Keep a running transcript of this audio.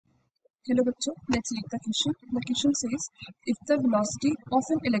Hello bachcho, let's read the question. The question says, if the velocity of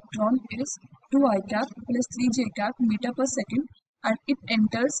an electron is 2 I cap plus 3 j cap meter per second and it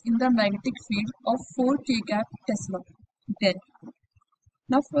enters in the magnetic field of 4 k cap Tesla, then.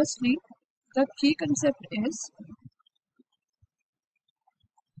 Now firstly, the key concept is,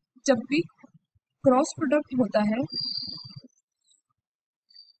 जब भी cross product होता है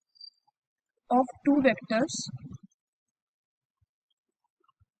of two vectors,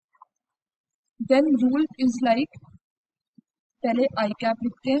 then rule is like पहले I cap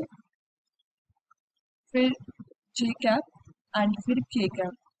लिखते हैं, फिर J cap and फिर K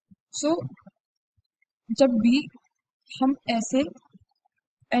cap. सो जब भी हम ऐसे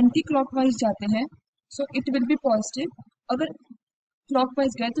एंटी क्लॉकवाइज जाते हैं, so it will be positive. अगर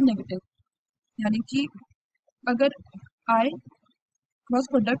क्लॉकवाइज गए तो नेगेटिव, यानी कि अगर I cross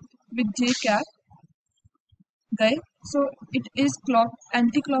product with J cap गए, so it is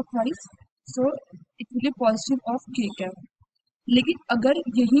anti clockwise, so it will be positive of K cap. लेकिन अगर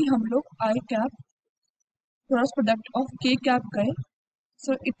यही हम लोग I cap cross product of K cap गए,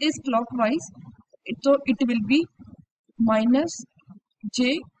 सो इट इज क्लॉकवाइज, तो it will be minus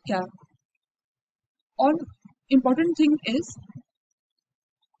J cap. और important thing is,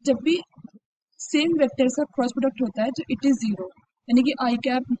 जब भी सेम वेक्टर का क्रॉस प्रोडक्ट होता है तो इट इज जीरो, यानी कि आई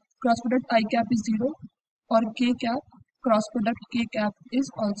cap cross product I cap is zero और के कैप क्रॉस प्रोडक्ट के कैप इज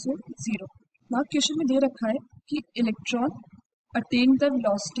ऑल्सो जीरो. ना क्वेश्चन में दे रखा है कि electron attain the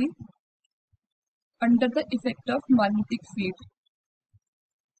velocity under the effect of magnetic field,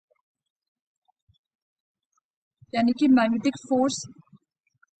 यानी कि मैग्नेटिक फोर्स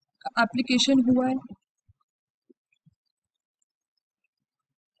का एप्लीकेशन हुआ है.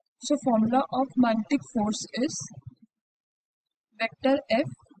 So formula of magnetic force is vector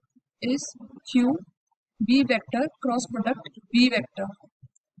F is Q B vector cross product B vector.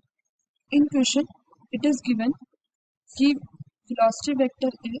 In question it is given कि velocity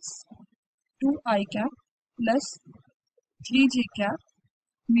vector is 2 I cap plus 3 j cap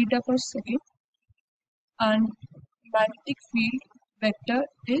meter per second and magnetic field vector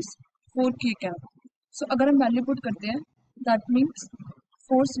is 4 k cap. So अगर हम value put करते हैं, that means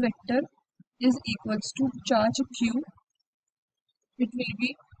force vector is equals to charge q, it will be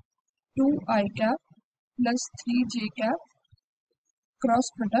 2 I cap plus 3 j cap cross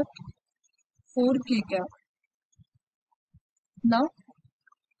product 4 k cap. Now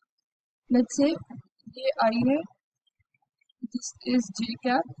let's say ये I है, this is j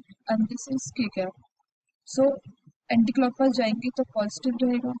cap and this is k cap. So anti clockwise जाएंगे तो positive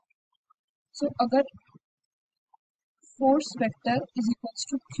रहेगा. सो अगर force vector is equals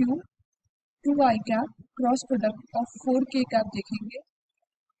to Q 2 I cap cross product of 4 k cap देखेंगे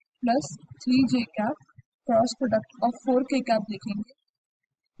plus 3 j cap cross product of 4 k cap देखेंगे,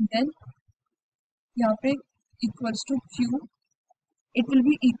 then यहाँ पे equals to Q, it will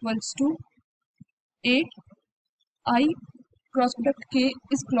be equals to 8 I cross product k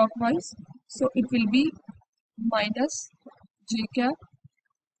is clockwise, so it will be minus j cap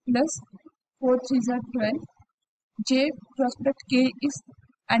plus 4 3 12. J cross product K is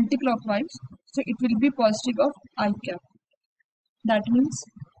anti-clockwise, so it will be positive of I cap. That means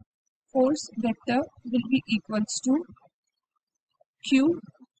force vector will be equals to Q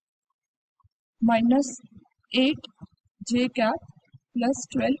minus 8 J cap plus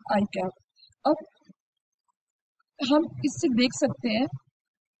 12 I cap. अब हम इससे देख सकते हैं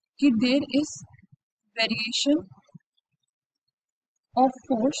कि there is variation of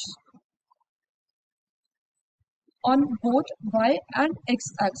force on both y and x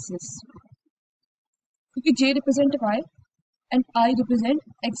axis, क्योंकि j represent y and I represent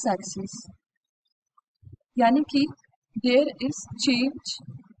x axis, यानी कि there is change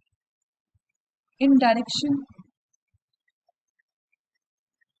in direction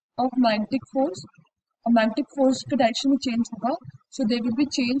of magnetic force, और magnetic force का डायरेक्शन में चेंज होगा, so there will be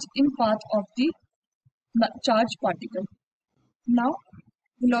change in path of the charge particle. Now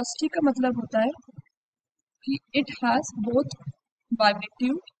velocity का मतलब होता है कि it has both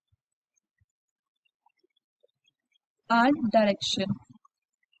magnitude and direction.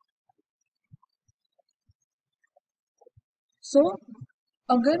 So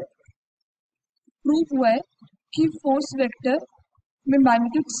अगर प्रूव हुआ है कि फोर्स वेक्टर में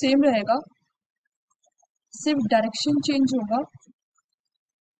मैग्नीट्यूड सेम रहेगा, सिर्फ डायरेक्शन चेंज होगा,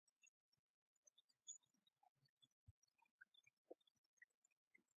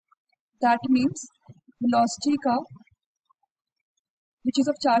 दैट मीन्स वेलोसिटी का which is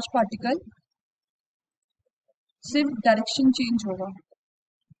of charge particle सिर्फ डायरेक्शन चेंज होगा.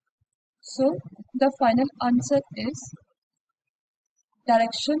 So the final answer is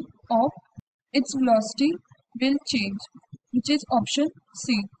direction of its velocity will change, which is option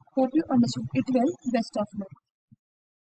C. Hope you understood it well. Best of luck.